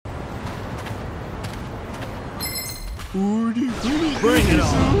Bring it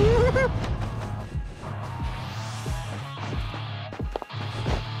on!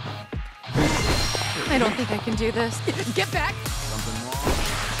 I don't think I can do this. Get back! Something wrong?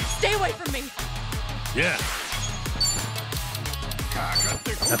 Stay away from me! Yeah.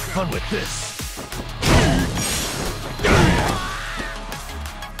 Have fun with this.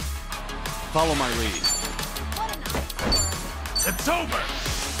 Follow my lead. It's over!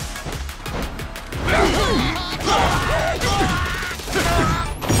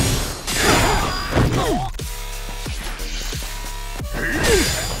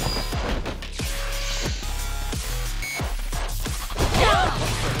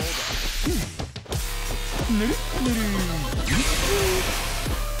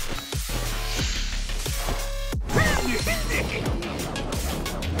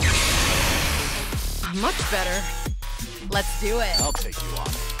 Much better. Let's do it. I'll take you on.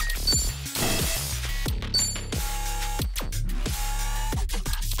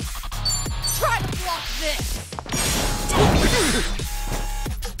 Try to block this!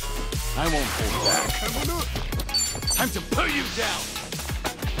 I won't hold back. Time to put you down!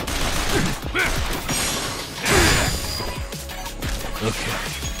 Okay.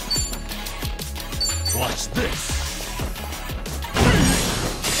 Watch this!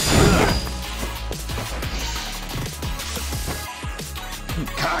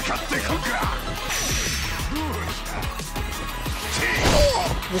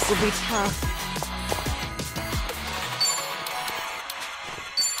 This will be tough.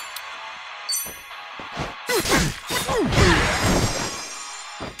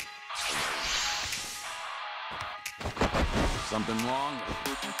 Something wrong?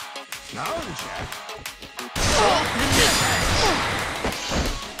 No, Jack.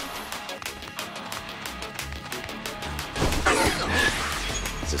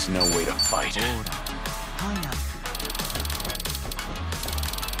 This is no way to fight.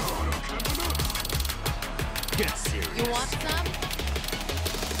 Get serious. You want some?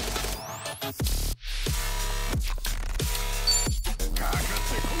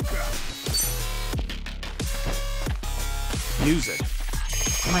 Music.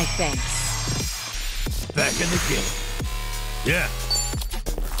 My thanks. Back in the game. Yeah.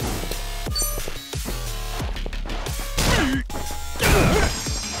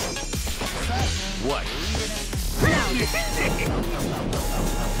 What?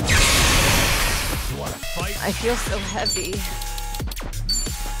 You wanna fight? I feel so heavy.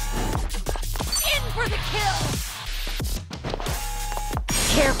 In for the kill!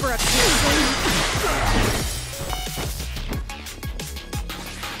 Care for a piercing?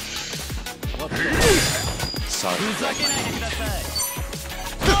 Sorry.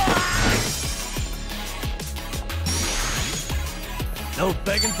 No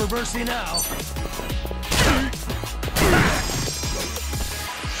begging for mercy now.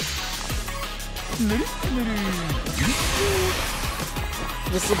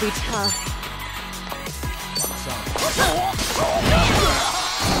 This will be tough.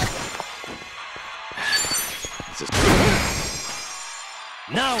 This is...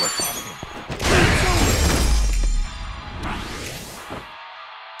 Now we're talking.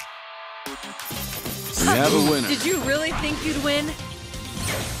 We have a winner. Did you really think you'd win?